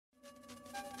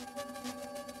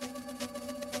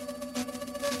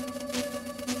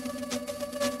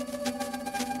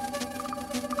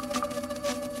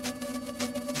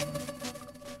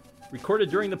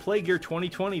Recorded during the plague year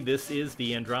 2020, this is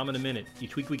the Andromeda Minute.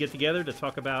 Each week we get together to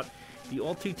talk about the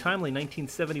all-too-timely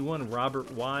 1971 Robert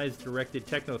Wise-directed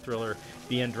techno-thriller,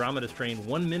 The Andromeda Strain,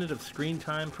 1 minute of screen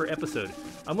time per episode.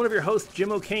 I'm one of your hosts,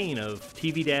 Jim O'Kane of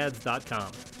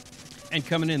TVDads.com. And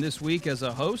coming in this week as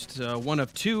a host, one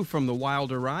of two from The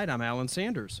Wilder Ride, I'm Alan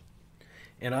Sanders.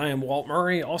 And I am Walt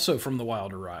Murray, also from The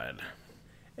Wilder Ride.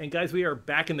 And guys, we are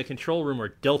back in the control room, or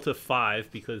Delta 5,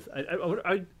 because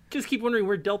I just keep wondering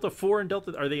where Delta 4 and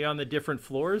Delta... Are they on the different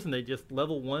floors and they just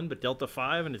level 1, but Delta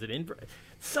 5? And is it in...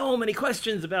 So many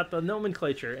questions about the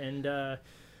nomenclature. And well,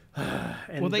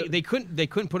 they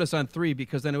couldn't put us on 3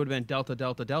 because then it would have been Delta,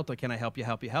 Delta, Delta. Can I help you,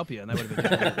 help you, help you? And that would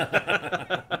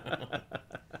have been...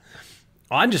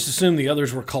 I just assumed the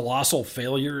others were colossal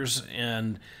failures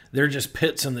and they're just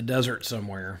pits in the desert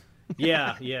somewhere.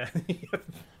 Yeah.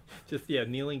 Just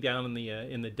kneeling down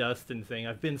in the dust and saying,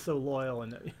 "I've been so loyal,"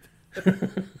 and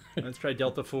let's try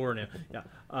Delta 4 now. Yeah,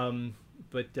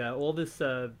 but all this,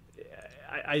 I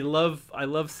love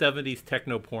 70s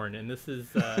techno porn, and this is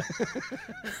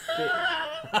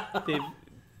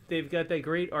they've got that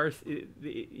great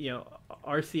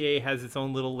RCA has its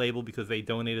own little label because they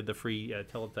donated the free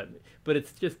teletype, but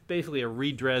it's just basically a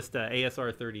redressed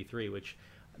ASR 33, which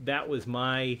that was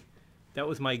my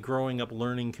growing up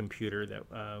learning computer that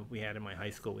we had in my high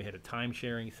school. We had a time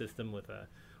sharing system with a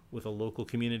local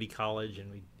community college,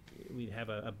 and we'd have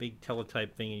a big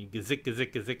teletype thing, and you gazik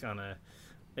gazik gazik on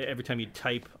every time you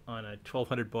type on a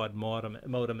 1200 baud modem,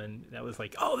 and that was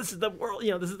like, oh, this is the world,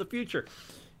 this is the future,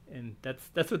 and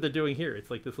that's what they're doing here.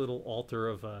 It's like this little altar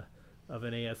of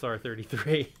an ASR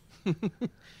 33.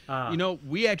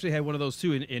 We actually had one of those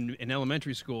too in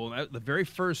elementary school. The very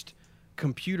first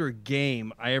computer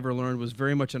game I ever learned was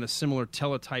very much on a similar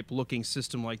teletype looking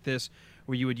system like this,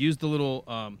 where you would use the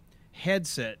little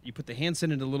headset, you put the handset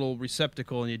into a little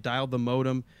receptacle and you dialed the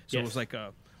modem, so It was like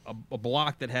a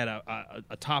block that had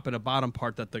a top and a bottom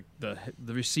part that the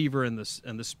receiver and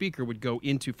the speaker would go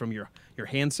into from your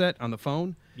handset on the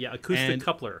phone. Acoustic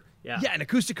coupler. An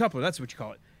acoustic coupler, that's what you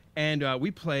call it. And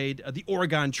we played the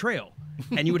Oregon Trail,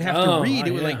 and you would have to read.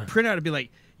 It would like print out. It'd be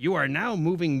like, "You are now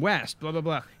moving west," blah, blah,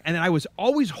 blah. And then I was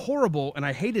always horrible, and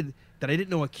I hated that I didn't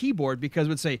know a keyboard because it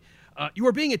would say, "You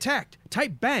are being attacked.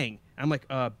 Type bang." I'm like,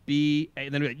 B, A.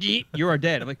 And then it would be like, "You are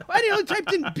dead." I'm like, I only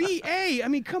typed in B-A. I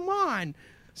mean, come on.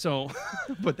 So,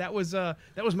 but that was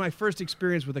my first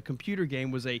experience with a computer game.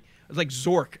 It was like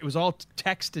Zork. It was all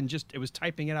text and it was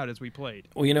typing it out as we played.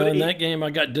 Well, in that game, I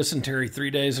got dysentery 3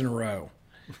 days in a row.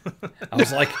 I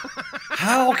was like,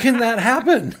 how can that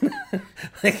happen?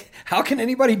 Like, how can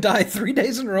anybody die 3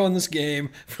 days in a row in this game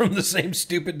from the same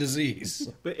stupid disease?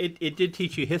 But it did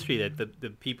teach you history that the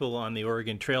people on the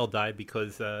Oregon Trail died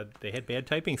because they had bad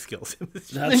typing skills.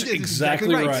 That's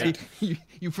exactly right. See,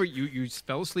 you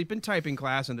fell asleep in typing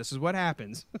class, and this is what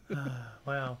happens.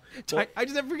 Wow. I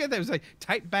just never forget that. It was like,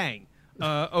 type bang.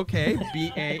 Okay,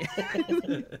 B-A.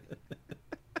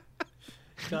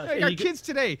 Our kids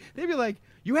today, they'd be like,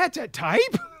 "You had to type?"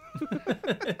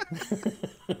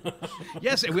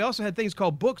 Yes, and we also had things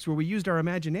called books where we used our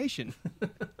imagination.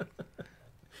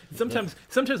 Sometimes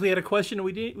we had a question and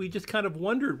we just kind of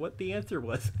wondered what the answer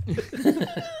was.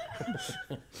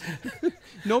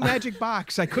 No magic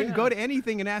box. I couldn't go to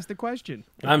anything and ask the question.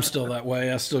 I'm still that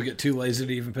way. I still get too lazy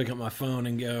to even pick up my phone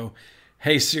and go,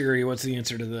 "Hey Siri, what's the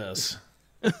answer to this?"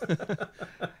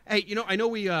 Hey, I know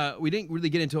we didn't really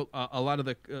get into a lot of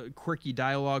the quirky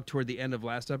dialogue toward the end of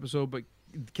last episode, but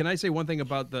can I say one thing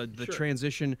about the Sure.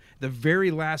 transition, the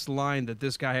very last line that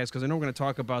this guy has, because I know we're going to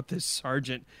talk about this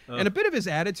sergeant and a bit of his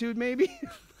attitude maybe,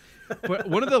 but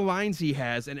one of the lines he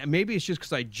has, and maybe it's just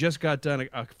because I just got done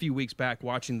a few weeks back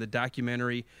watching the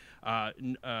documentary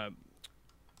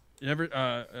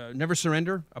Never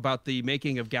Surrender, about the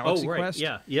making of Galaxy Quest.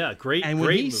 Yeah, great. And when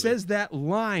great he movie. says that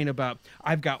line about,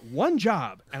 "I've got one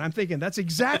job," and I'm thinking that's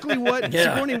exactly what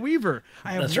Sigourney Weaver.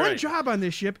 I have one job on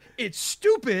this ship. It's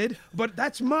stupid, but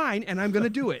that's mine, and I'm going to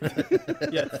do it.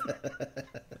 Yes.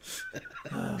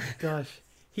 Oh gosh.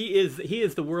 He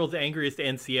is the world's angriest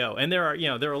NCO, and there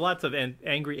are lots of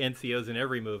angry NCOs in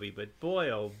every movie. But boy,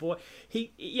 oh boy,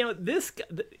 he's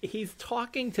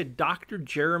talking to Dr.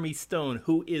 Jeremy Stone,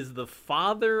 who is the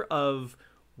father of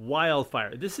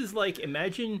wildfire. This is like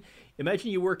imagine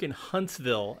you work in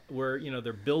Huntsville, where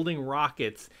they're building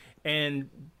rockets, and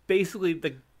basically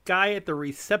the guy at the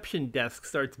reception desk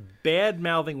starts bad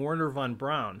mouthing Werner von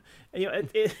Braun.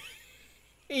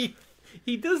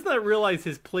 He does not realize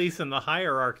his place in the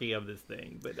hierarchy of this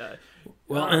thing. But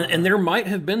and there might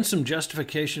have been some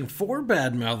justification for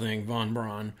bad-mouthing Von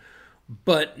Braun,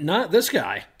 but not this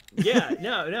guy. Yeah,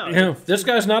 no. You know, this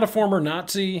guy's not a former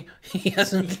Nazi. He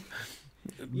hasn't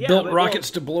built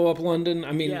rockets to blow up London.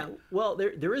 I mean, yeah. Well,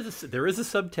 there is a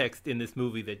subtext in this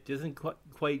movie that doesn't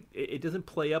quite it doesn't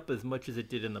play up as much as it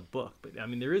did in the book. But I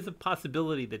mean, there is a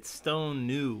possibility that Stone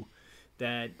knew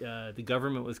that the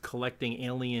government was collecting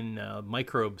alien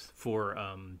microbes for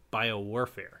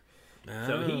biowarfare.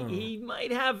 So he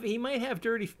might have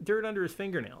dirt under his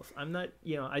fingernails. I'm not,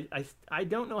 I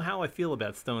don't know how I feel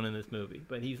about Stone in this movie,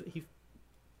 but he's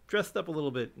dressed up a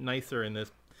little bit nicer in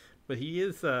this, but he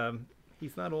is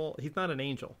he's not an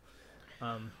angel.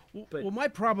 Well, my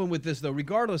problem with this, though,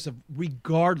 regardless,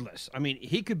 I mean,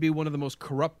 he could be one of the most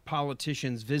corrupt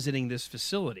politicians visiting this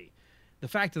facility. The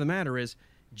fact of the matter is,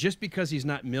 just because he's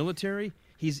not military,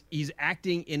 he's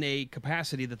acting in a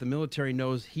capacity that the military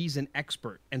knows he's an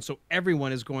expert. And so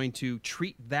everyone is going to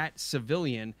treat that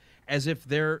civilian as if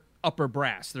they're upper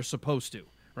brass. They're supposed to,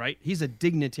 right? He's a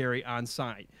dignitary on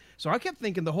site. So I kept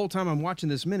thinking the whole time I'm watching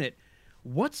this minute,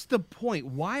 what's the point?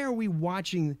 Why are we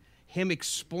watching him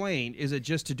explain? Is it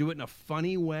just to do it in a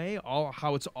funny way,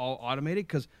 how it's all automated?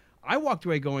 Because I walked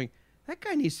away going, that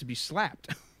guy needs to be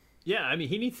slapped. Yeah, I mean,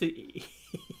 he needs to...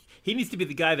 He needs to be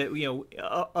the guy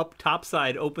that, up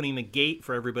topside opening the gate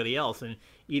for everybody else and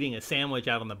eating a sandwich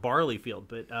out on the barley field.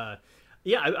 But,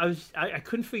 I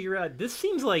couldn't figure out. This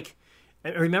seems like,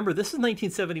 remember, this is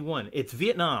 1971. It's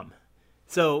Vietnam.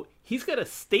 So he's got a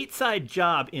stateside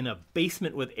job in a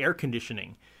basement with air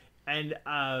conditioning. And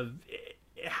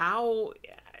how,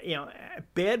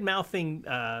 bad-mouthing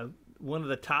one of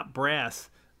the top brass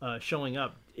showing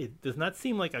up, it does not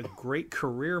seem like a great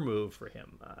career move for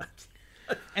him.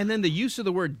 And then the use of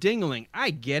the word Ding-a-Ling, I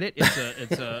get it.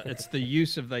 It's the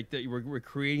use of we're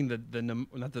creating not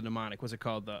the mnemonic. What's it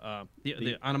called? The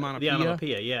onomatopoeia. The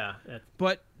onomatopoeia, yeah.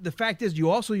 But the fact is, you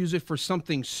also use it for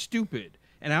something stupid.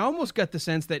 And I almost got the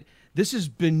sense that this is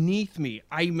beneath me.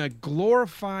 I'm a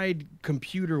glorified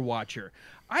computer watcher.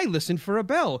 I listen for a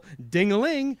bell.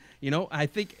 Ding-a-ling. I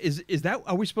think is that,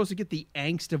 are we supposed to get the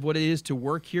angst of what it is to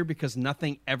work here because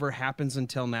nothing ever happens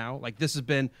until now? Like, this has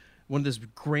been one of those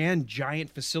grand, giant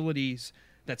facilities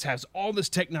that has all this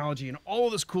technology and all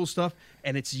of this cool stuff,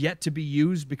 and it's yet to be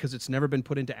used because it's never been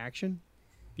put into action?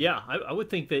 Yeah, I would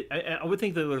think that I would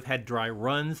think they would have had dry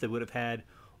runs. They would have had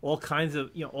all kinds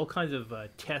of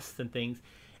tests and things,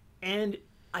 and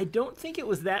I don't think it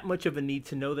was that much of a need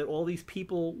to know that all these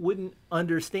people wouldn't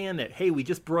understand that. Hey, we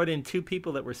just brought in 2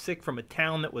 people that were sick from a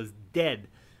town that was dead.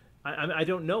 I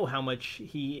don't know how much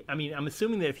I'm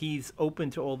assuming that if he's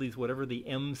open to all these, whatever the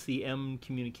MCM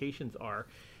communications are,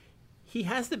 he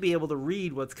has to be able to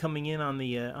read what's coming in on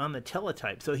the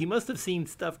teletype. So he must have seen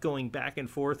stuff going back and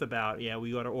forth about,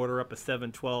 we ought to order up a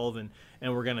 712 and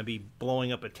we're going to be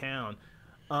blowing up a town.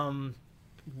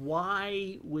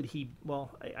 Why would he?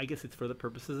 Well, I guess it's for the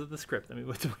purposes of the script. I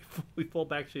mean, we fall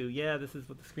back to, this is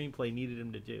what the screenplay needed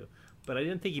him to do. But I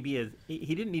didn't think he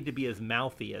didn't need to be as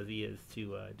mouthy as he is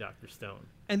to Dr. Stone.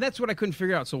 And that's what I couldn't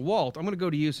figure out. So, Walt, I'm going to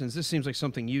go to you since this seems like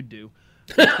something you'd do.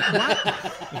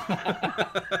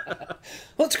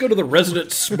 Let's go to the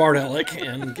resident smart aleck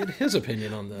and get his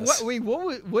opinion on this.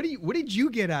 What did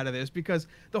you get out of this? Because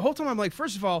the whole time I'm like,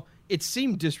 first of all, it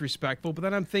seemed disrespectful, but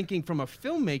then I'm thinking from a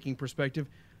filmmaking perspective,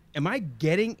 am I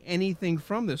getting anything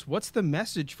from this? What's the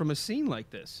message from a scene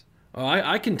like this? Oh,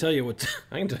 I can tell you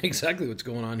exactly what's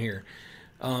going on here.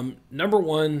 Number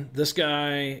one, this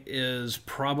guy is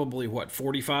probably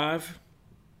 45,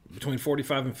 between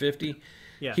 45 and 50.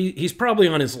 Yeah. He's probably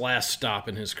on his last stop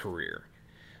in his career.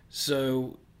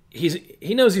 So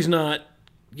he knows he's not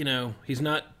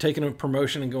taking a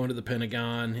promotion and going to the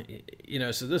Pentagon,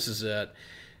 so this is it.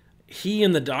 He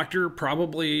and the doctor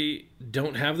probably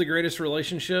don't have the greatest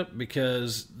relationship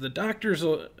because the doctor's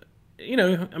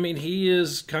he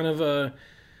is kind of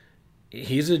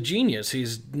he's a genius.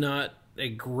 He's not a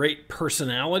great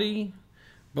personality,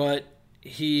 but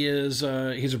he's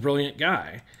a brilliant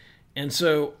guy. And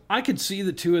so I could see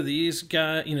the two of these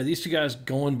guys, these two guys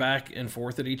going back and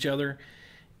forth at each other.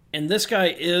 And this guy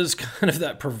is kind of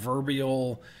that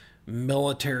proverbial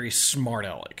military smart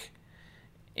aleck.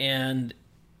 And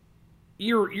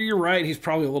you're right, he's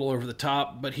probably a little over the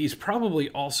top, but he's probably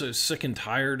also sick and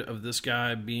tired of this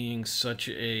guy being such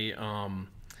a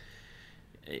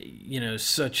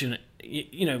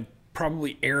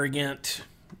probably arrogant.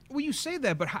 Well, you say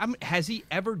that, but has he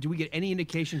ever, do we get any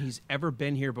indication he's ever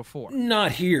been here before?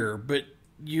 Not here, but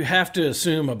you have to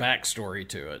assume a backstory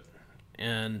to it.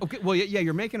 And Okay, well, yeah,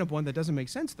 you're making up one that doesn't make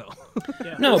sense though.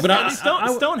 Yeah. No, but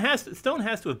Stone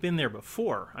has to have been there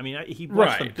before. I mean, he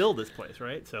watched them Right. build this place,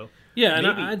 right? So yeah, and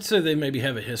maybe, I'd say they maybe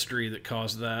have a history that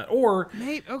caused that, or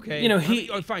Okay, you know,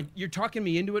 fine. You're talking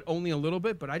me into it only a little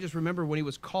bit, but I just remember when he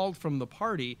was called from the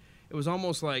party, it was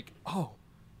almost like, oh,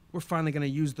 we're finally going to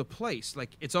use the place.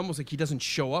 Like it's almost like he doesn't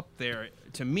show up there.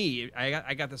 To me,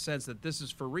 I got the sense that this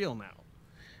is for real now.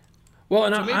 well,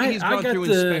 and So maybe he's gone got through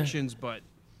the inspections, but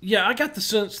yeah, I got the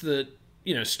sense that,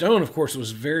 you know, Stone, of course,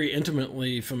 was very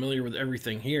intimately familiar with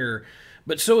everything here,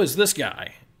 but so is this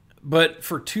guy, but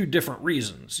for two different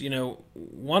reasons. You know,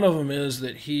 one of them is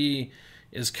that he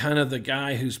is kind of the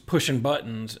guy who's pushing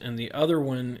buttons, and the other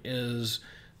one is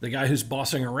the guy who's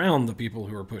bossing around the people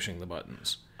who are pushing the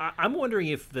buttons. I'm wondering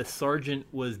if the sergeant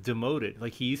was demoted.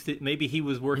 Like maybe he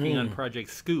was working on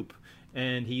Project Scoop,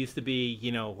 and he used to be,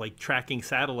 you know, like tracking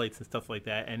satellites and stuff like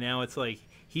that. And now it's like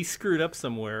he screwed up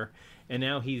somewhere, and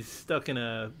now he's stuck in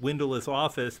a windowless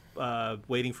office,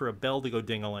 waiting for a bell to go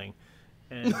ding-a-ling.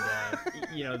 And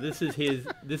you know, this is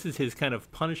his kind of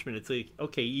punishment. It's like,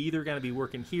 okay, you either going to be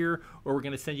working here, or we're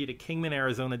going to send you to Kingman,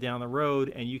 Arizona, down the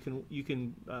road, and you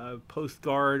can post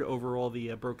guard over all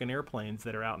the broken airplanes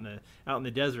that are out in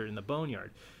the desert in the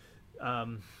boneyard. I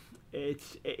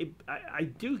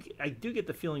do get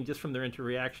the feeling just from their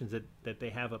interactions that they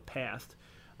have a past.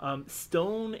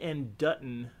 Stone and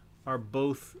Dutton are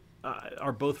both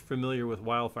familiar with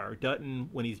Wildfire. Dutton,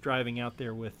 when he's driving out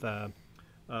there with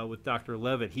Dr.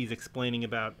 Levitt, he's explaining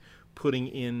about putting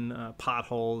in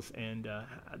potholes and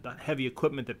the heavy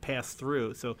equipment that passed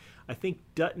through. So I think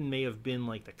Dutton may have been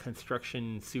like the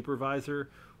construction supervisor,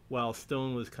 while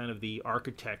Stone was kind of the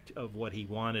architect of what he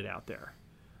wanted out there.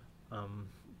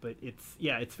 But it's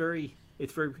very.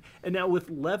 And now with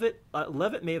Levitt,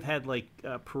 Levitt may have had like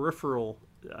peripheral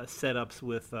setups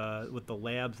with the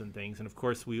labs and things. And of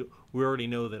course, we already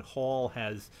know that Hall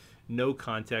has no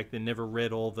contact and never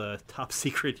read all the top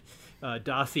secret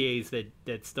dossiers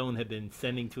that Stone had been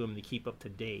sending to him to keep up to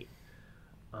date.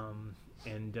 I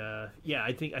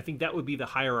think that would be the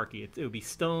hierarchy. It would be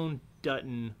Stone,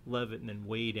 Dutton, Levitt, and then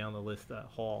way down the list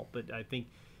Hall. But I think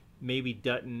maybe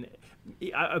Dutton.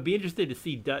 I'd be interested to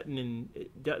see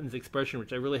Dutton's expression,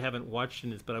 which I really haven't watched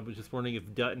in this. But I was just wondering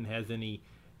if Dutton has any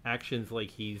actions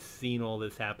like he's seen all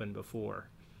this happen before.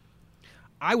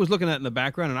 I was looking at it in the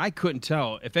background, and I couldn't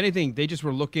tell. If anything, they just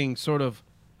were looking sort of,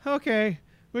 okay,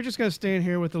 we're just going to stand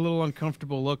here with a little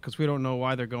uncomfortable look because we don't know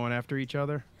why they're going after each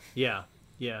other. Yeah.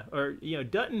 Or, you know,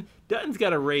 Dutton's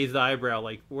got a raised eyebrow,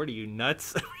 like, what are you,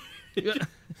 nuts?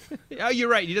 Oh, you're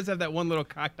right. He does have that one little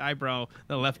cocked eyebrow,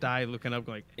 the left eye looking up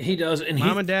like, He does, and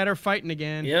Mom and Dad are fighting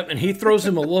again. Yep, and he throws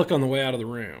him a look on the way out of the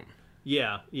room.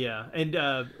 Yeah. And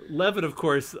Levitt, of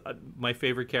course, my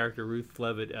favorite character, Ruth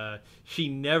Levitt, she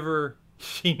never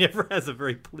has a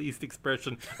very pleased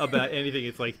expression about anything.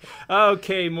 It's like,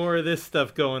 okay, more of this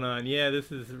stuff going on. Yeah,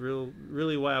 this is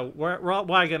really why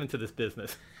I got into this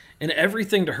business. And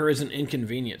everything to her is an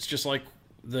inconvenience, just like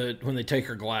when they take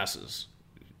her glasses.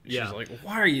 She's like,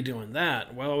 why are you doing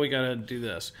that? Well, we got to do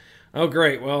this. Oh,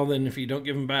 great. Well, then if you don't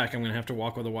give them back, I'm going to have to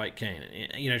walk with a white cane.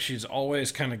 You know, she's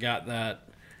always kind of got that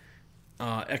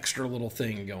extra little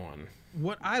thing going.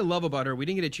 What I love about her, we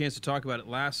didn't get a chance to talk about it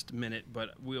last minute,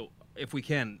 but we'll, if we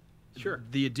can. Sure.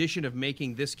 The addition of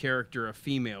making this character a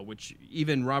female, which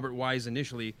even Robert Wise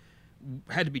initially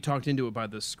had to be talked into it by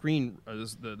the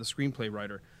screenplay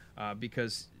writer,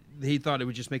 because he thought it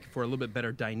would just make it for a little bit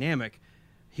better dynamic.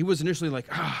 He was initially like,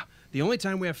 the only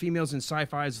time we have females in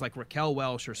sci-fi is like Raquel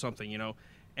Welch or something, you know.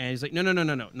 And he's like, no,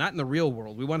 not in the real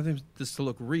world. We want this to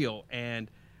look real.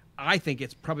 And I think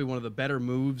it's probably one of the better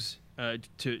moves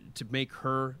to make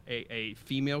her a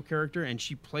female character, and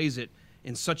she plays it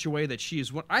in such a way that she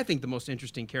is, I think, the most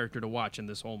interesting character to watch in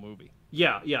this whole movie.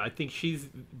 Yeah, I think she's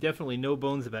definitely no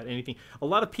bones about anything. A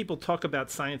lot of people talk about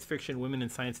science fiction, women in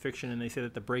science fiction, and they say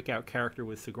that the breakout character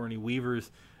was Sigourney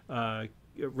Weaver's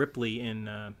Ripley in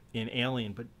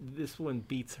Alien, but this one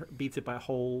beats it by a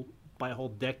whole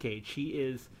decade.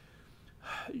 She's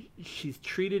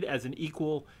treated as an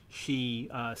equal. She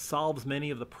solves many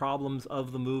of the problems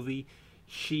of the movie.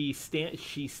 She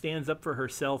stands up for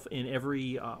herself in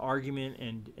every argument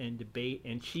and debate,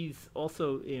 and she's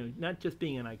also, you know, not just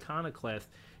being an iconoclast.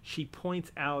 She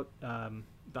points out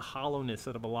the hollowness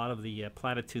of a lot of the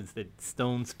platitudes that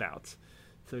Stone spouts.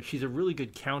 So she's a really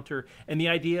good counter, and the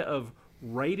idea of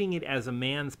writing it as a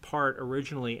man's part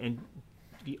originally, and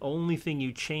the only thing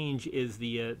you change is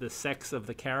the sex of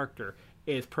the character,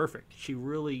 is perfect. She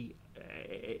really,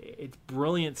 it's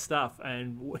brilliant stuff.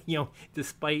 And, you know,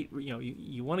 despite, you know,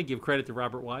 you want to give credit to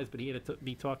Robert Wise, but he had to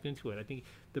be talked into it. I think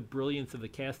the brilliance of the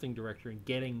casting director in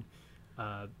getting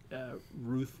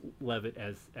Ruth Levitt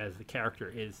as the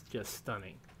character is just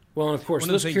stunning. Well, and of course,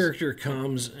 this character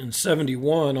comes in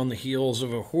 71 on the heels of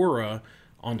Uhura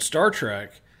on Star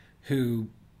Trek, who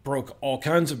broke all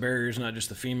kinds of barriers, not just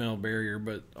the female barrier,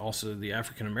 but also the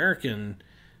African-American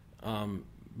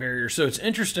barrier. So it's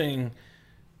interesting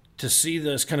to see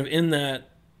this kind of in the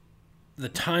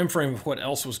time frame of what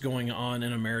else was going on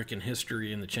in American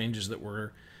history and the changes that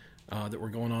were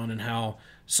going on, and how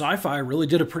sci-fi really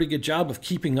did a pretty good job of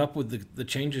keeping up with the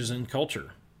changes in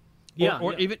culture. Yeah,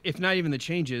 or even if not even the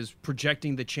changes,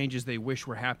 projecting the changes they wish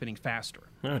were happening faster.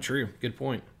 Oh, true. Good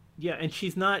point. Yeah, and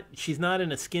she's not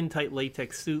in a skin tight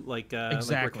latex suit like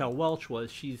Raquel Welch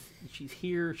was. She's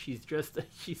here. She's dressed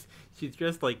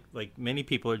like many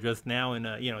people are dressed now. And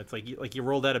it's like you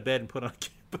rolled out of bed and put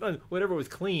on whatever was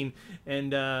clean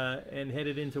and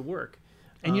headed into work.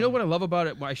 And you know what I love about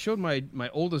it? Well, I showed my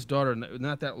oldest daughter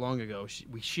not that long ago.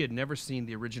 She had never seen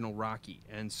the original Rocky,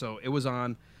 and so it was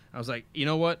on. I was like, you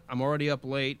know what? I'm already up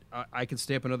late. I could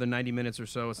stay up another 90 minutes or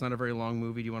so. It's not a very long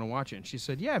movie. Do you want to watch it? And she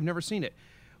said, yeah, I've never seen it.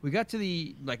 We got to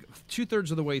the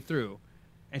 2/3 of the way through,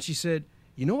 and she said,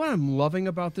 you know what I'm loving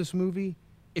about this movie?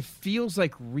 It feels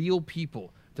like real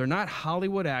people. They're not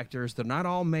Hollywood actors. They're not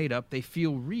all made up. They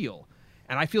feel real.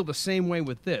 And I feel the same way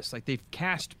with this. Like, they've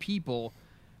cast people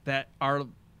that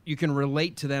you can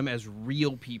relate to them as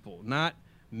real people, not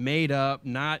made up,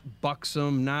 not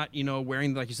buxom, not,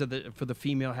 wearing, like you said, for the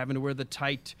female, having to wear the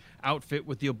tight outfit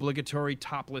with the obligatory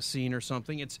topless scene or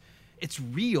something. It's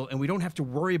real, and we don't have to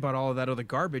worry about all of that other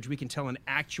garbage. We can tell an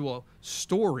actual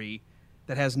story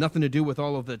that has nothing to do with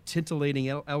all of the titillating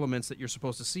elements that you're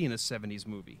supposed to see in a 70s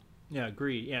movie. Yeah,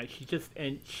 agreed. Yeah,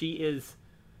 she is,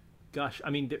 gosh, I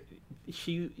mean,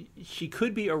 she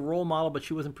could be a role model, but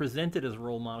she wasn't presented as a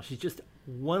role model. She's just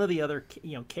one of the other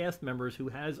cast members who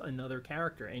has another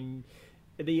character, and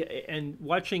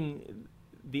watching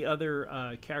the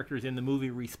other characters in the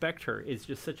movie respect her is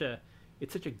just such a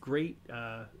great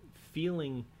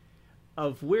feeling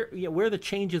of where the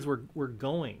changes were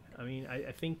going. I mean,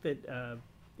 I think that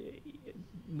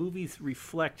movies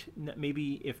reflect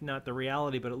maybe, if not the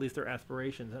reality, but at least their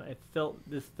aspirations, and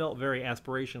this felt very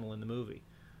aspirational in the movie.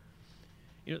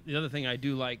 The other thing I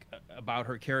do like about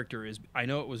her character is I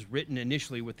know it was written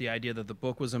initially with the idea that the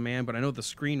book was a man, but I know the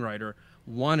screenwriter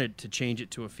wanted to change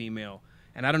it to a female.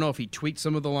 And I don't know if he tweaked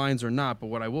some of the lines or not, but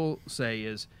what I will say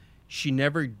is she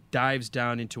never dives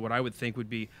down into what I would think would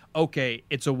be, okay,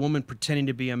 it's a woman pretending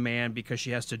to be a man because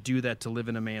she has to do that to live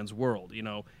in a man's world.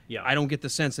 Yeah. I don't get the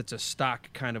sense it's a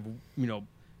stock kind of,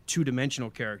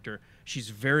 two-dimensional character. She's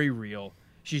very real.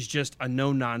 She's just a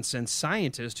no-nonsense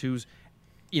scientist who's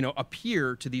a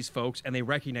peer to these folks, and they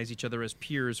recognize each other as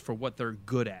peers for what they're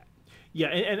good at. Yeah,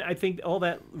 and I think all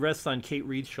that rests on Kate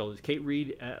Reid's shoulders. Kate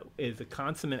Reid is a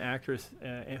consummate actress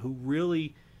who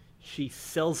really, she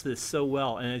sells this so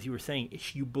well. And as you were saying,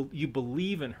 you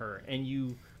believe in her,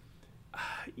 and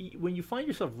when you find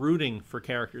yourself rooting for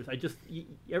characters,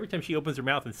 every time she opens her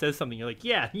mouth and says something, you're like,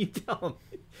 yeah, you tell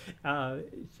them.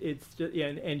 It's just, yeah,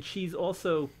 and she's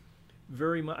also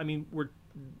very much. I mean,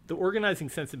 the organizing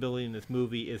sensibility in this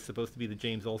movie is supposed to be the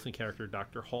James Olsen character,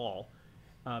 Dr. Hall,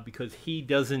 because he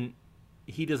doesn't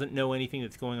know anything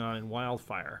that's going on in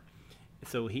Wildfire,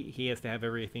 so he has to have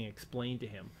everything explained to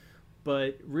him.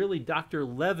 But really, Dr.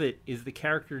 Levitt is the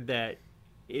character that,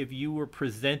 if you were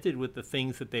presented with the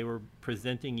things that they were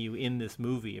presenting you in this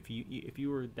movie, if you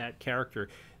were that character,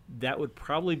 that would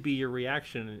probably be your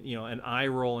reaction, an eye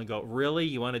roll and go, really?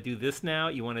 You want to do this now?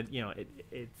 You want to,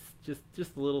 it's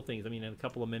just little things. I mean, in a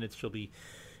couple of minutes, she'll be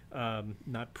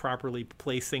not properly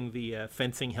placing the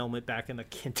fencing helmet back in the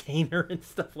container and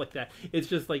stuff like that. It's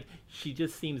just like, she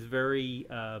just seems very,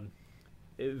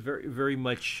 very, very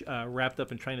much wrapped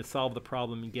up in trying to solve the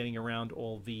problem and getting around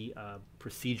all the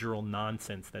procedural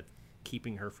nonsense that's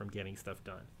keeping her from getting stuff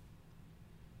done.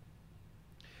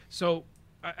 So,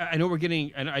 I know we're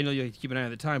getting, and I know you have to keep an eye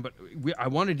on the time, but I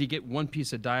wanted to get one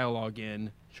piece of dialogue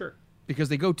in. Sure. Because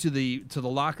they go to the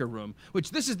locker room,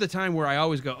 which this is the time where I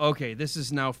always go, okay, this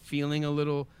is now feeling a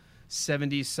little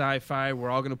 70s sci-fi. We're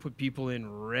all going to put people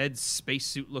in red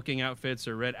spacesuit-looking outfits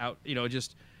or red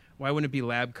just why wouldn't it be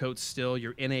lab coats still?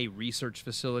 You're in a research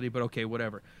facility, but okay,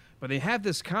 whatever. But they have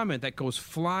this comment that goes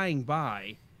flying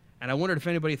by, and I wondered if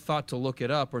anybody thought to look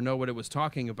it up or know what it was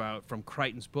talking about from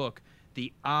Crichton's book,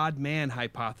 the odd man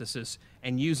hypothesis,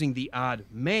 and using the odd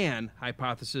man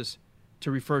hypothesis to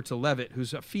refer to Levitt,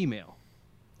 who's a female.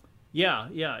 Yeah,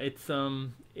 it's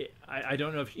I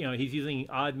don't know if he's using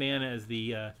odd man as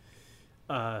the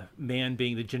man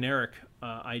being the generic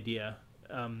idea,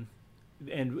 and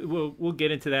we'll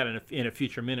get into that in a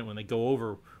future minute when they go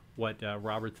over what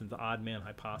Robertson's odd man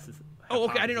hypothesis. Oh,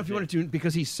 okay. I didn't know if you wanted to,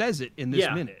 because he says it in this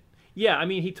minute. Yeah, I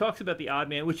mean, he talks about the odd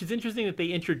man, which is interesting that they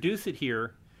introduce it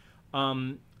here,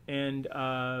 and it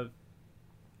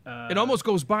almost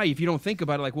goes by if you don't think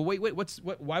about it. Like, well, wait,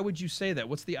 why would you say that?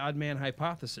 What's the odd man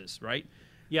hypothesis, right?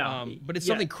 Yeah, but it's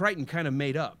something Crichton kind of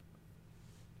made up.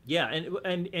 Yeah,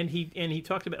 and he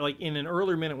talked about, like, in an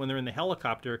earlier minute when they're in the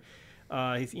helicopter.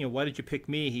 He's, why did you pick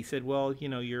me? He said, well,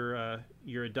 you're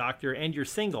a doctor and you're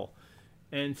single,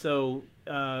 and so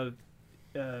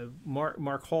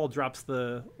Mark Hall drops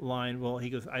the line. Well, he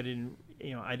goes, I didn't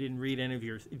read any of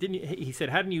yours. He said,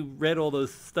 hadn't you read all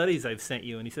those studies I've sent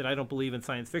you? And he said, I don't believe in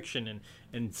science fiction.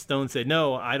 And Stone said,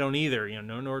 no, I don't either.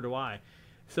 No, nor do I.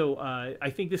 So I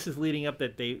think this is leading up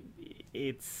that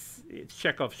it's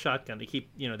Chekhov's shotgun. They keep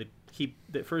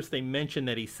that first they mention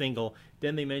that he's single,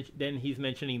 then he's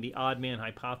mentioning the odd man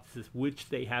hypothesis, which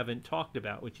they haven't talked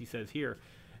about, which he says here.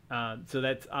 So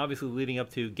that's obviously leading up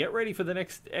to get ready for the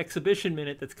next exhibition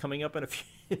minute that's coming up in a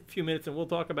few minutes, and we'll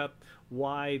talk about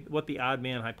what the odd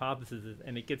man hypothesis is.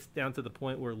 And it gets down to the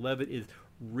point where Levitt is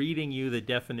reading you the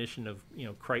definition of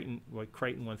Crichton, what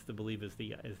Crichton wants to believe is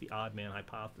the odd man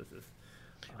hypothesis.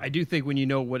 I do think when you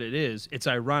know what it is, it's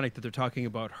ironic that they're talking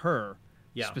about her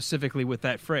specifically with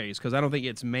that phrase, because I don't think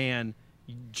it's man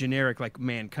generic like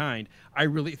mankind. I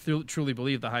really truly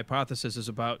believe the hypothesis is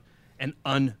about an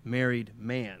unmarried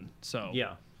man. So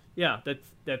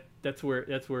that's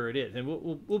where it is, and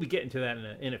we'll be getting to that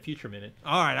in a future minute.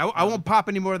 All right, I won't pop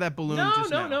any more of that balloon. No,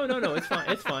 now. It's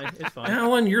fine.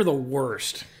 Alan, you're the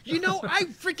worst. I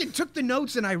freaking took the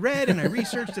notes and I read and I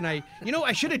researched and I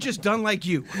should have just done like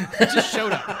you. I just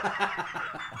showed up.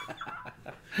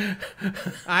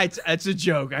 It's a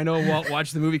joke. I know Walt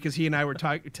watched the movie because he and I were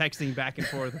texting back and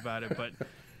forth about it, but.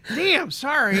 Damn,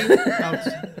 sorry.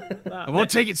 I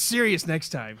won't take it serious next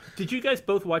time. Did you guys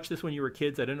both watch this when you were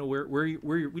kids? I don't know where we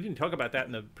didn't talk about that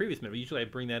in the previous minute. Usually I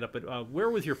bring that up, but where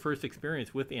was your first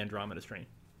experience with the Andromeda Strain?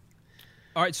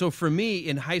 All right, so for me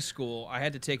in high school, I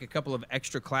had to take a couple of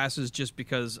extra classes just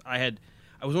because I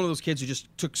was one of those kids who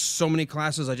just took so many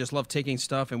classes. I just loved taking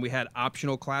stuff, and we had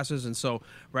optional classes, and so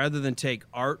rather than take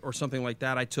art or something like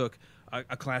that, I took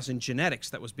a class in genetics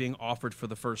that was being offered for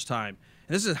the first time.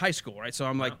 And this is high school, right? So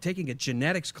I'm like taking a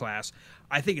genetics class.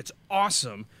 I think it's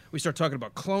awesome. We start talking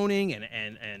about cloning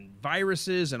and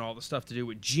viruses and all the stuff to do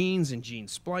with genes and gene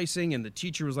splicing. And the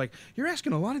teacher was like, you're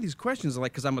asking a lot of these questions,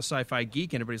 like, because I'm a sci-fi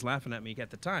geek and everybody's laughing at me at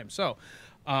the time. So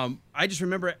I just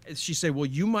remember she said, well,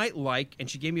 you might like, and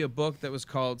she gave me a book that was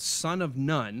called Son of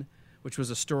None, which was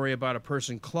a story about a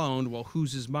person cloned. Well,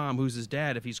 who's his mom? Who's his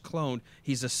dad? If he's cloned,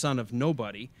 he's a son of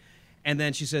nobody. And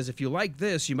then she says, if you like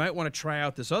this, you might want to try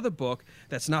out this other book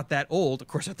that's not that old, of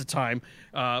course, at the time,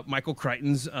 Michael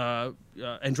Crichton's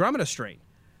Andromeda Strain.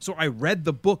 So I read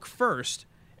the book first,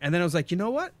 and then I was like, you know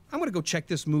what? I'm going to go check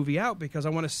this movie out because I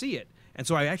want to see it. And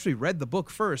so I actually read the book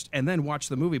first and then watched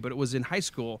the movie, but it was in high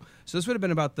school. So this would have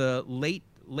been about the late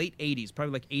 80s,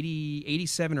 probably like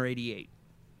 87 or 88.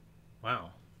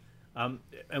 Wow.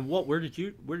 And Walt, where did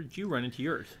you run into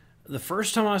yours? The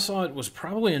first time I saw it was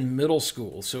probably in middle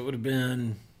school, so it would have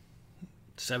been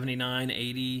 79,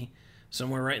 80,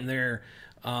 somewhere right in there.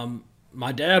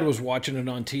 My dad was watching it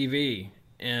on TV,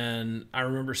 and I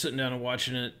remember sitting down and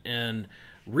watching it and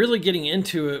really getting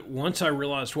into it once I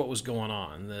realized what was going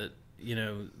on,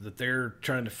 that they're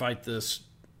trying to fight this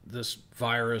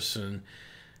virus, and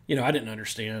I didn't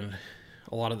understand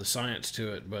a lot of the science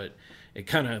to it, but it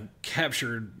kind of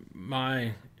captured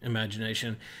my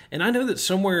imagination. And I know that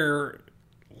somewhere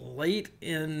late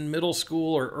in middle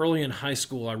school or early in high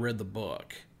school, I read the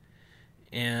book,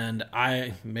 and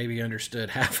I maybe understood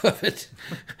half of it,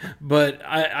 but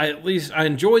I at least I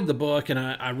enjoyed the book, and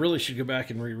I really should go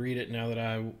back and reread it now that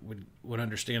I would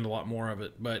understand a lot more of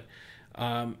it. But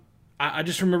I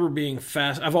just remember being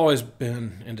I've always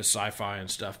been into sci-fi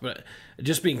and stuff, but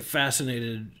just being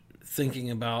fascinated thinking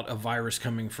about a virus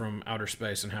coming from outer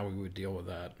space and how we would deal with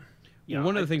that. Yeah,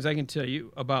 one of the things I can tell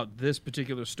you about this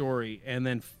particular story, and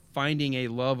then finding a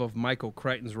love of Michael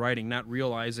Crichton's writing, not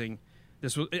realizing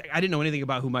this was, I didn't know anything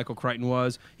about who Michael Crichton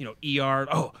was. ER.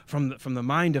 Oh, from the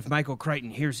mind of Michael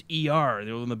Crichton, here's ER.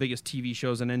 They're one of the biggest TV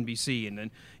shows on NBC, and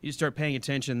then you start paying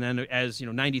attention. Then as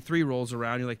 93 rolls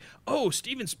around, you're like, oh,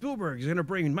 Steven Spielberg is going to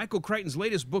bring Michael Crichton's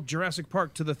latest book, Jurassic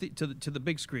Park, to the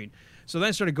big screen. So then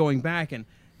I started going back, and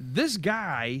this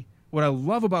guy. What I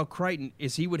love about Crichton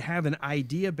is he would have an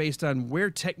idea based on where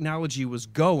technology was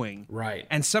going, right,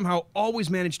 and somehow always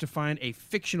managed to find a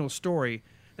fictional story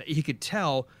that he could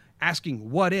tell,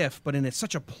 asking what if, but in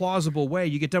such a plausible way.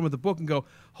 You get done with the book and go,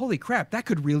 holy crap, that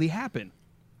could really happen.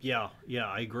 Yeah,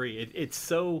 I agree.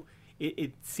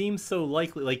 it seems so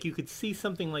likely. Like you could see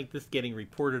something like this getting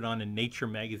reported on in Nature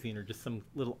magazine or just some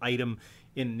little item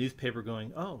in a newspaper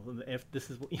going, oh, if this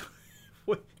is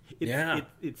what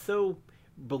it's so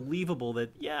believable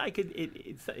that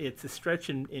it's a stretch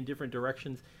in different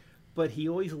directions, but he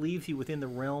always leaves you within the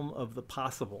realm of the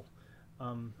possible.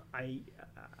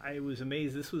 I was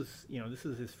amazed. This was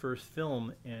his first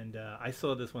film, and I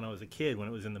saw this when I was a kid when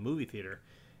it was in the movie theater,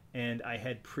 and I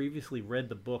had previously read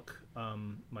the book.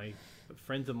 My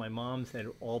friends of my mom's had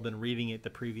all been reading it the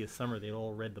previous summer. They'd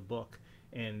all read the book,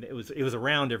 and it was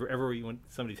around everywhere you went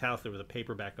to somebody's house. There was a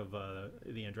paperback of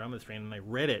the Andromeda Strain, and I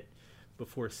read it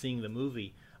before seeing the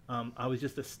movie. I was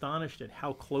just astonished at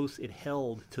how close it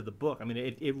held to the book. I mean,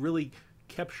 it really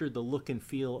captured the look and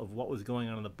feel of what was going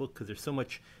on in the book, because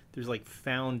there's like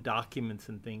found documents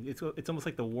and things. It's almost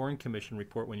like the Warren Commission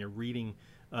report when you're reading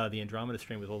the Andromeda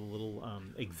Strain with all the little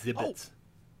exhibits.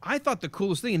 I thought the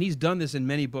coolest thing, and he's done this in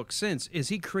many books since, is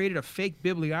he created a fake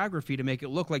bibliography to make it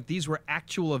look like these were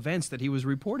actual events that he was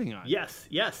reporting on. Yes,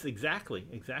 exactly.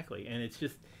 And it's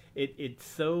just it's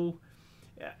so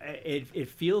it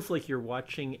feels like you're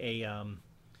watching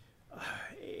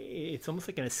it's almost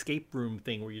like an escape room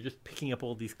thing where you're just picking up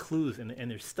all these clues,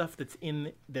 and there's stuff that's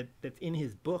in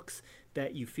his books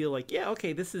that you feel like, yeah,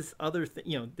 okay, this is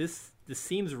this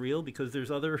seems real because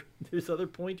there's other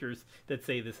pointers that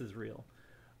say this is real.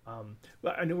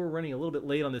 Well, I know we're running a little bit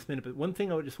late on this minute, but one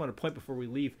thing I just want to point before we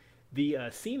leave, the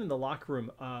scene in the locker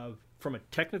room, from a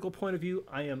technical point of view,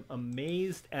 I am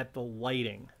amazed at the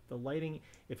lighting. The lighting,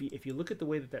 if you look at the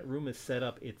way that room is set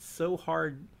up, it's so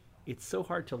hard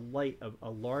to light a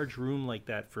large room like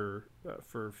that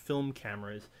for film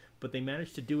cameras, but they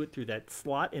managed to do it through that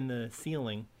slot in the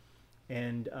ceiling,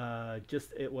 and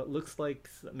what looks like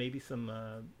maybe some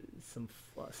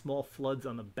small floods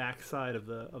on the backside of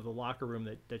the locker room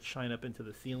that shine up into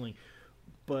the ceiling,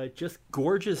 but just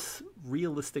gorgeous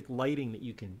realistic lighting that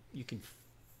you can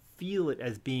feel it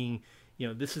as being,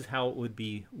 this is how it would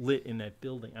be lit in that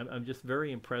building. I'm just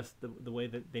very impressed the way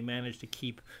that they managed to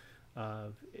keep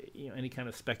any kind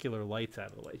of specular lights out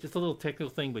of the way. Just a little technical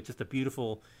thing, but just a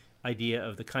beautiful idea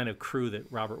of the kind of crew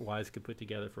that Robert Wise could put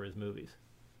together for his movies.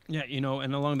 Yeah,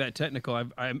 and along that technical,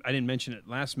 I didn't mention it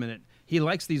last minute. He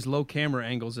likes these low camera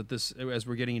angles as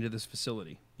we're getting into this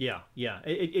facility. Yeah.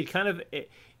 It kind of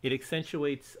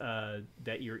accentuates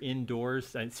that you're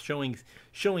indoors, and it's showing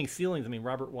ceilings. I mean,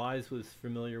 Robert Wise was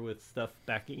familiar with stuff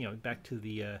back to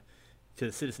the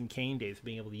Citizen Kane days,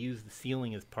 being able to use the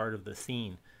ceiling as part of the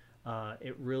scene.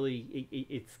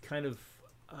 It's kind of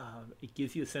it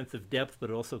gives you a sense of depth, but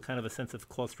also kind of a sense of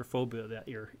claustrophobia that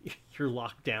you're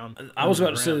locked down. I was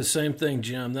about to say the same thing,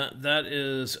 Jim. That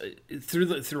is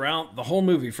throughout the whole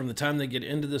movie, from the time they get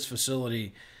into this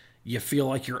facility, you feel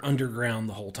like you're underground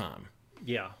the whole time.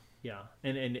 Yeah,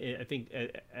 and I think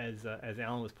as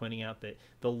Alan was pointing out, that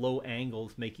the low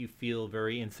angles make you feel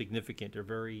very insignificant or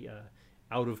very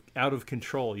out of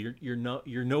control. You're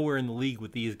nowhere in the league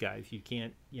with these guys. You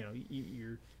can't,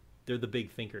 they're the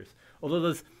big thinkers.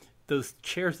 Although those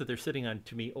chairs that they're sitting on,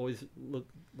 to me, always look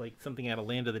like something out of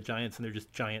Land of the Giants, and they're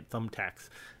just giant thumbtacks.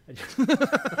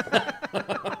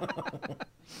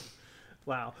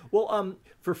 Wow. Well,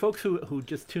 for folks who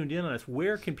just tuned in on us,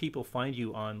 where can people find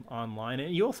you online?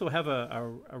 And you also have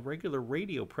a regular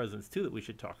radio presence too that we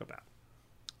should talk about.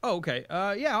 Oh, okay.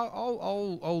 Yeah,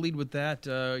 I'll lead with that.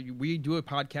 We do a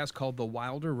podcast called The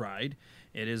Wilder Ride.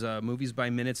 It is Movies by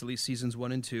Minutes, at least seasons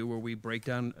 1 and 2, where we break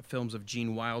down films of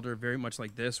Gene Wilder, very much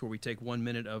like this, where we take 1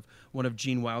 minute of one of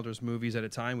Gene Wilder's movies at a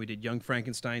time. We did Young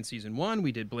Frankenstein season 1.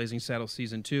 We did Blazing Saddles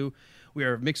season 2. We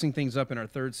are mixing things up in our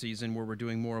 3rd season, where we're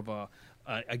doing more of a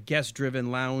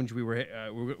guest-driven lounge.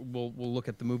 We'll look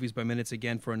at the Movies by Minutes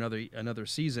again for another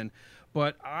season.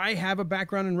 But I have a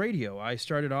background in radio. I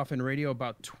started off in radio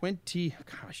about 20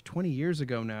 years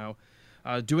ago now,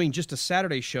 doing just a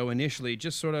Saturday show initially,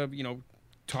 just sort of,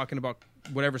 talking about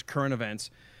whatever's current events.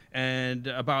 And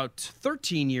about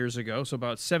 13 years ago, so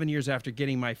about 7 years after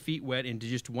getting my feet wet into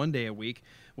just 1 day a week,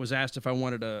 was asked if I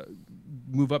wanted to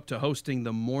move up to hosting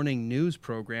the morning news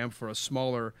program for a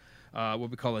smaller, what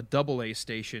we call a AA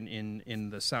station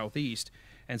in the Southeast.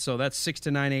 And so that's 6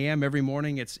 to 9 a.m. every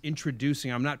morning. It's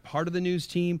introducing. I'm not part of the news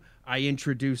team. I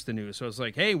introduce the news. So it's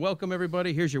like, hey, welcome,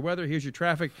 everybody. Here's your weather. Here's your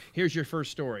traffic. Here's your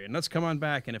first story. And let's come on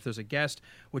back. And if there's a guest,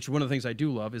 which one of the things I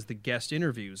do love is the guest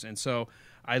interviews. And so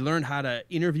I learned how to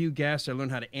interview guests. I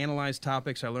learned how to analyze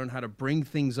topics. I learned how to bring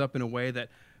things up in a way that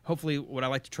hopefully what I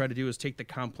like to try to do is take the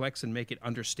complex and make it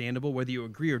understandable. Whether you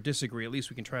agree or disagree, at least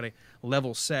we can try to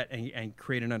level set and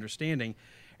create an understanding.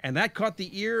 And that caught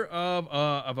the ear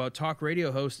of a talk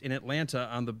radio host in Atlanta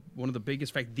on one of the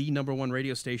biggest, in fact, the #1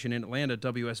 radio station in Atlanta,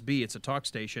 WSB. It's a talk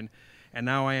station. And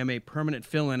now I am a permanent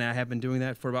fill-in. I have been doing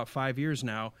that for about 5 years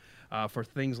now for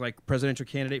things like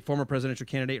former presidential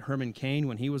candidate Herman Cain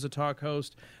when he was a talk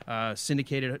host,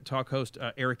 syndicated talk host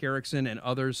Eric Erickson, and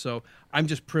others. So I'm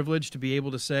just privileged to be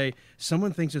able to say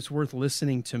someone thinks it's worth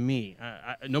listening to me.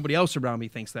 Nobody else around me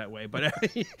thinks that way, but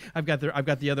I've got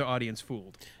the other audience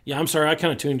fooled. Yeah, I'm sorry. I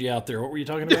kind of tuned you out there. What were you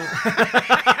talking about?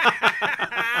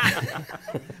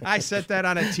 I set that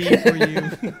on a tee for you.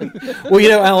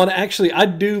 Well, Alan, actually, I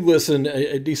do listen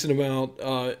a decent amount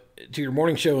to your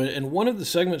morning show, and one of the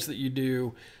segments that you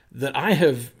do that I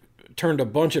have turned a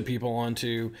bunch of people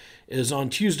onto is on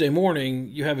Tuesday morning.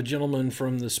 You have a gentleman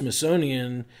from the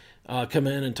Smithsonian come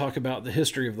in and talk about the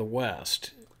history of the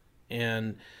West,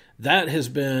 and that has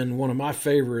been one of my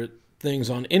favorite things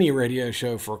on any radio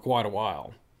show for quite a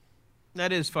while.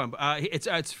 That is fun. It's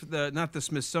not the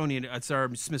Smithsonian. It's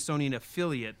our Smithsonian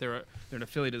affiliate. They're an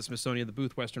affiliate of the Smithsonian, the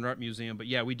Booth Western Art Museum. But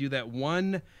yeah, we do that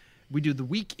one. We do the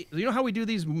week. You know how we do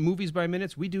these movies by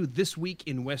minutes? We do This Week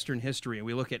in Western History, and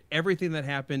we look at everything that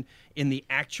happened in the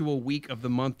actual week of the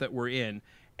month that we're in,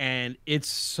 and it's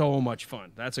so much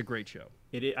fun. That's a great show.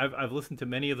 I've listened to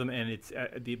many of them, and it's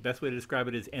the best way to describe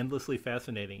it is endlessly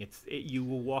fascinating. You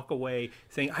will walk away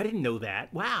saying, "I didn't know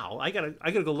that. Wow, I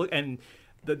gotta go look." And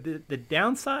the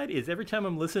downside is every time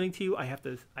I'm listening to you, I have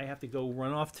to go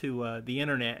run off to the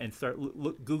internet and start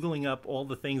Googling up all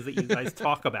the things that you guys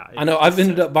talk about. I know. I've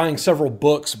ended up buying several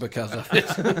books because of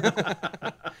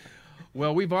it.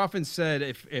 Well, we've often said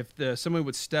if someone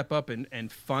would step up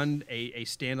and fund a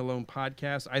standalone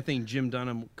podcast, I think Jim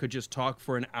Dunham could just talk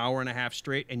for an hour and a half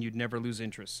straight and you'd never lose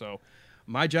interest. So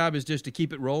my job is just to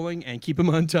keep it rolling and keep him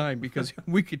on time because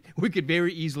we could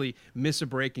very easily miss a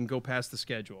break and go past the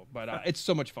schedule. But it's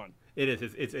so much fun. It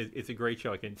is. It's a great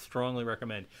show. I can strongly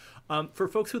recommend. For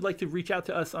folks who'd like to reach out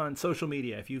to us on social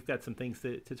media, if you've got some things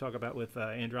to talk about with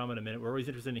Andromeda Minute, we're always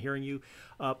interested in hearing you.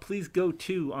 Please go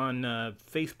on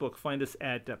Facebook, find us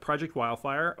at Project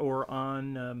Wildfire, or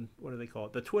on, what do they call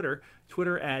it, the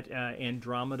Twitter at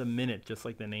Andromeda Minute, just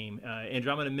like the name.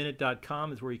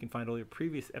 AndromedaMinute.com is where you can find all your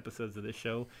previous episodes of this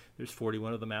show. There's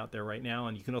 41 of them out there right now,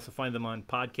 and you can also find them on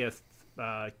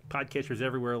podcasters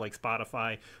everywhere like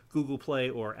Spotify, Google Play,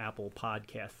 or Apple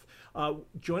Podcasts.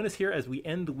 Join us here as we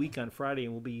end the week on Friday,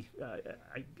 and we'll be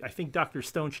I think Dr.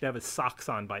 Stone should have his socks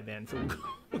on by then, so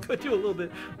we'll go do a little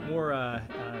bit more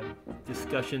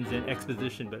discussions and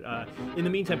exposition, but in the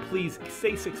meantime, please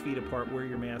stay 6 feet apart, wear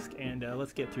your mask, and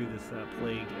let's get through this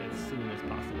plague as soon as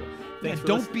possible. Thanks for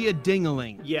don't listening. be a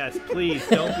ding-a-ling. Yes, please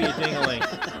don't be a ding-a-ling.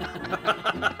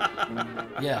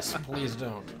 Yes, please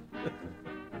don't.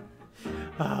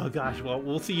 Oh, gosh. Well,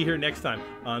 we'll see you here next time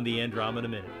on the Andromeda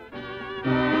Minute.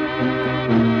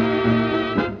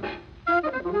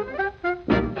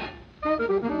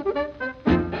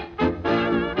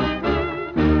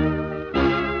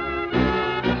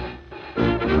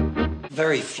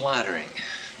 Very flattering.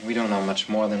 We don't know much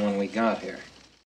more than when we got here.